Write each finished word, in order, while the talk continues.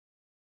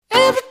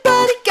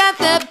got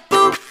that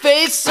boo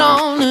face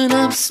on and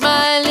I'm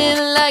smiling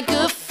like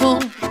a fool.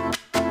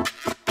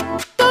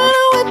 Don't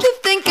know what you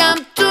think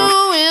I'm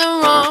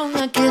doing wrong.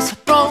 I guess I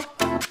broke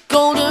the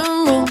golden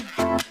rule.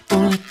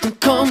 Don't let them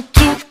come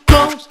too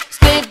close.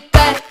 Stay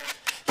back,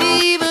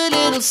 leave a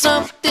little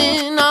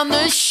something on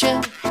the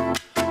shelf.